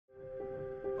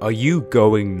Are you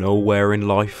going nowhere in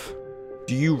life?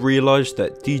 Do you realize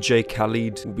that DJ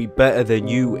Khaled will be better than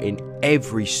you in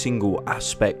every single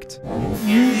aspect?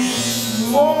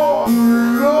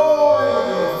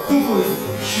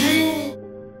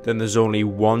 Then there's only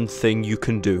one thing you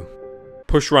can do.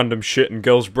 Push random shit in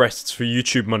girls' breasts for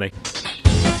YouTube money.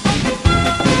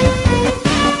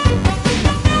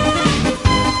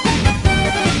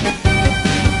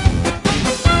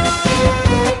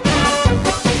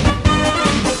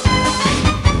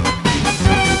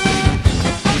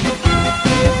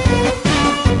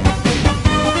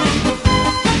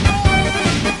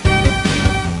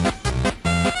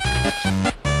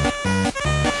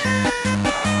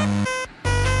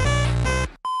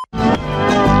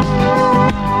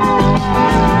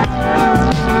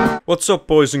 What's up,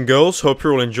 boys and girls? Hope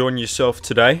you're all enjoying yourself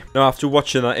today. Now, after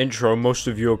watching that intro, most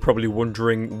of you are probably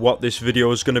wondering what this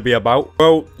video is going to be about.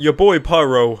 Well, your boy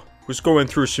Pyro was going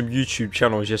through some YouTube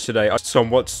channels yesterday. I asked on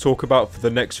what to talk about for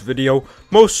the next video.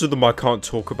 Most of them I can't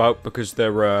talk about because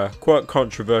they're quite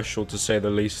controversial, to say the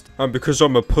least. And because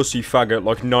I'm a pussy faggot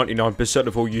like 99%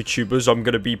 of all YouTubers, I'm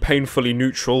going to be painfully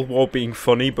neutral while being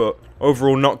funny, but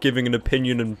overall not giving an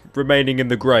opinion and remaining in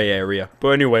the grey area. But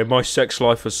anyway, my sex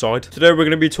life aside, today we're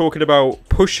going to be talking about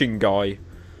Pushing Guy.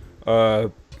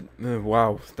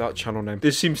 Wow, that channel name.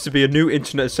 This seems to be a new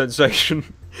internet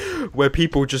sensation where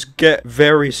people just get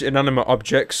various inanimate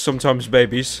objects, sometimes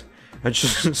babies, and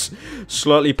just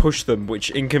slightly push them,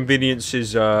 which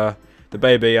inconveniences the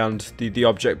baby and the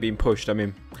object being pushed. I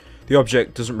mean, the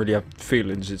object doesn't really have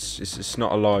feelings, it's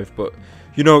not alive, but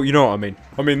you know what I mean.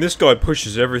 I mean, this guy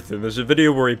pushes everything. There's a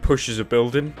video where he pushes a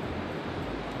building.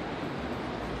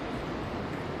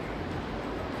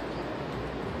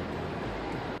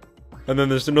 And then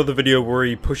there's another video where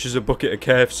he pushes a bucket of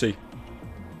KFC.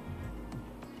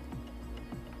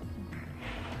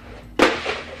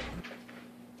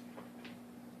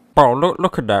 Oh,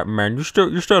 look at that, man. You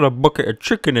still had a bucket of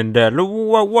chicken in there. Look,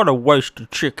 what a waste of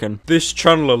chicken. This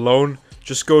channel alone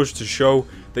just goes to show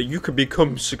that you can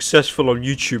become successful on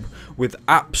YouTube with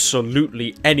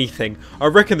absolutely anything. I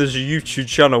reckon there's a YouTube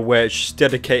channel where it's just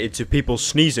dedicated to people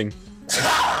sneezing.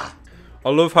 I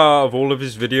love how out of all of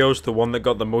his videos, the one that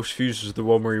got the most views was the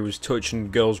one where he was touching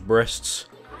girls' breasts.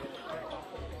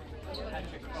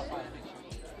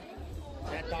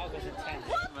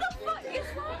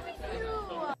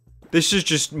 This is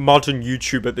just modern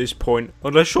YouTube at this point.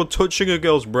 Unless you're touching a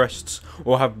girl's breasts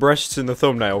or have breasts in the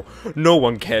thumbnail, no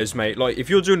one cares, mate. Like, if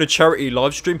you're doing a charity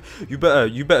live stream, you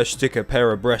better stick a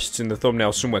pair of breasts in the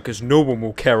thumbnail somewhere, because no one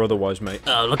will care otherwise, mate.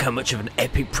 Oh, look how much of an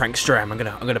epic prankster I am. I'm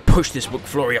gonna push this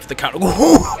McFlurry off the counter.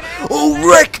 Oh,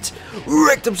 wrecked!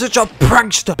 Wrecked! I'm such a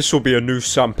prankster. This will be a new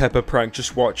Sam Pepper prank.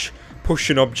 Just watch.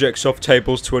 Pushing objects off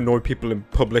tables to annoy people in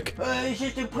public. It's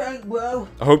just a prank, bro.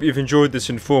 I hope you've enjoyed this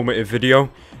informative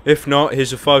video. If not,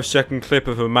 here's a 5-second clip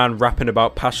of a man rapping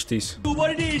about pasties. So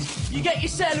what it is, you get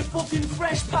yourself a fucking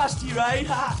fresh pasty, right?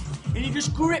 And you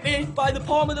just grip it by the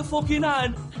palm of the fucking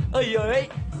hand. Are you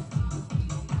alright?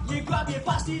 You grab your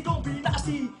pasty, don't be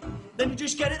nasty. Then you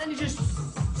just get it, then you just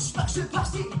smash the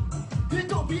pasty.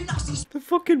 Don't be nasty. The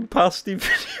fucking pasty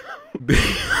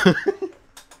video.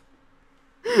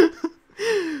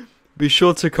 Be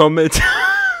sure to comment.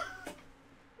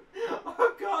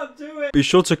 Be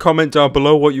sure to comment down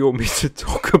below what you want me to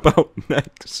talk about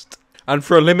next. And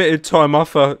for a limited time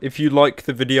offer, if you like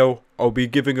the video, I'll be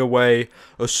giving away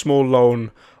a small loan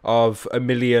of 1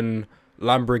 million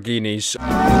Lamborghinis.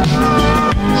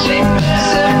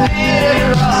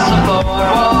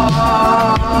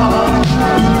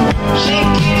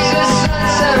 She